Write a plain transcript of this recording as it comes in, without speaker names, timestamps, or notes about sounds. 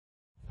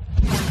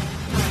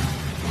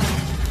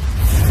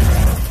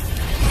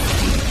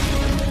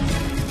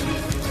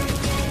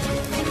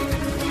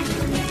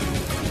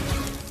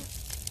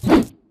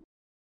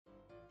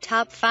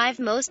Top 5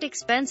 Most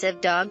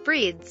Expensive Dog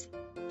Breeds.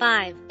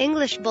 5.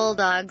 English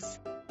Bulldogs.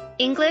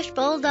 English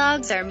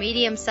Bulldogs are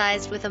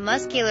medium-sized with a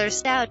muscular,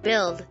 stout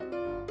build.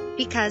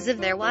 Because of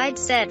their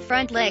wide-set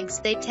front legs,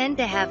 they tend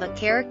to have a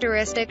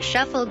characteristic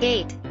shuffle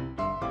gait.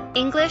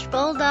 English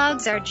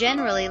Bulldogs are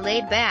generally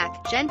laid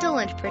back, gentle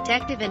and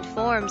protective and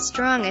form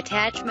strong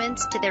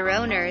attachments to their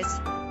owners.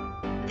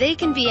 They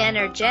can be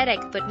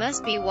energetic but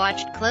must be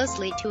watched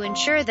closely to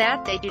ensure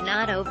that they do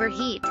not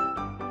overheat.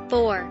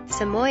 4.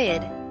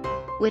 Samoyed.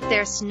 With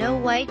their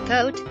snow-white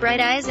coat, bright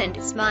eyes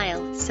and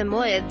smile,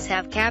 Samoyeds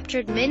have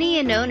captured many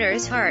an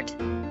owner's heart.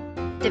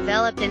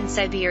 Developed in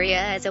Siberia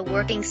as a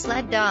working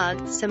sled dog,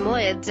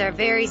 Samoyeds are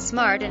very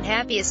smart and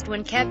happiest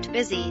when kept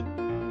busy.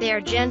 They are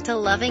gentle,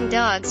 loving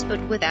dogs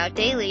but without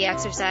daily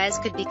exercise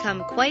could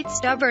become quite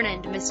stubborn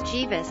and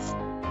mischievous.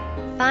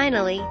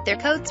 Finally, their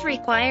coats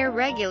require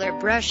regular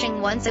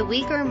brushing once a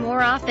week or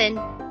more often,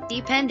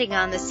 depending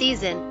on the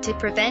season, to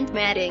prevent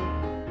matting.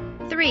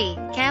 3.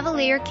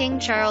 Cavalier King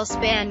Charles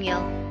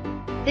Spaniel.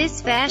 This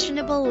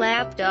fashionable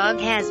lap dog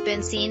has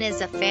been seen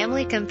as a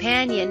family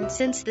companion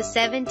since the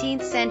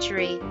 17th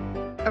century.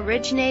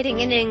 Originating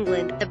in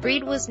England, the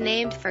breed was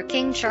named for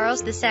King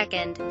Charles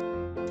II.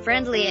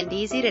 Friendly and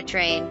easy to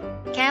train,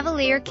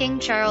 Cavalier King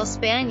Charles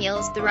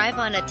Spaniels thrive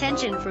on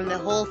attention from the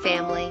whole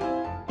family.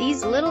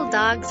 These little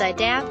dogs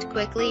adapt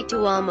quickly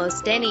to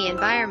almost any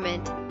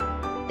environment.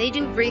 They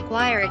do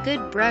require a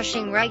good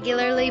brushing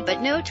regularly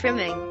but no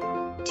trimming.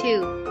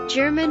 2.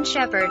 German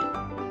Shepherd.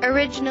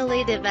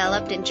 Originally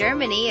developed in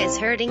Germany as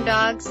herding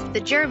dogs, the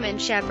German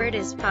Shepherd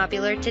is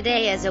popular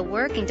today as a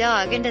working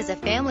dog and as a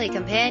family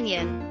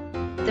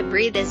companion. The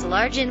breed is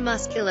large and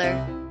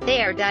muscular.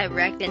 They are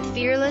direct and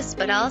fearless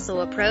but also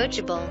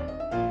approachable.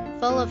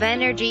 Full of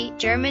energy,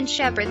 German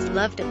Shepherds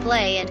love to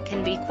play and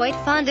can be quite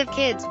fond of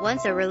kids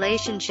once a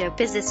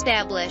relationship is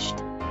established.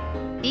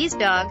 These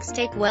dogs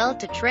take well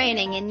to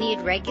training and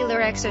need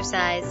regular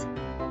exercise.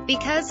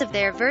 Because of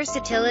their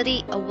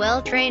versatility, a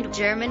well-trained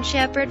German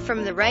Shepherd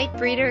from the right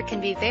breeder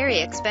can be very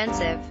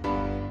expensive.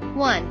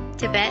 1.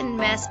 Tibetan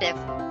Mastiff.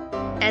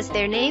 As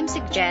their name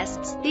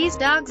suggests, these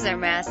dogs are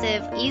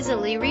massive,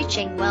 easily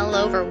reaching well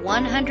over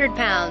 100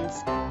 pounds.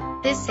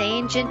 This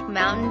ancient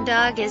mountain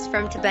dog is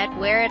from Tibet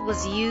where it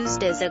was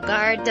used as a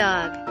guard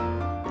dog.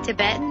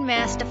 Tibetan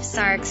Mastiffs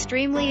are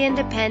extremely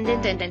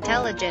independent and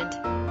intelligent.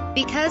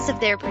 Because of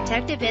their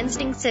protective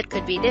instincts, it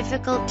could be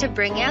difficult to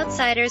bring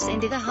outsiders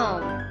into the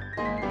home.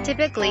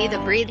 Typically the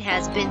breed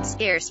has been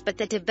scarce, but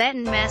the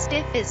Tibetan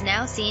Mastiff is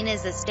now seen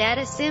as a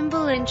status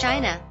symbol in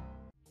China.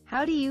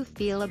 How do you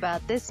feel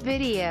about this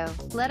video?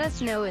 Let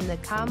us know in the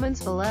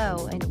comments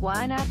below, and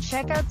why not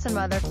check out some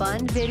other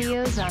fun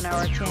videos on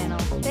our channel.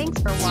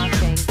 Thanks for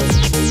watching.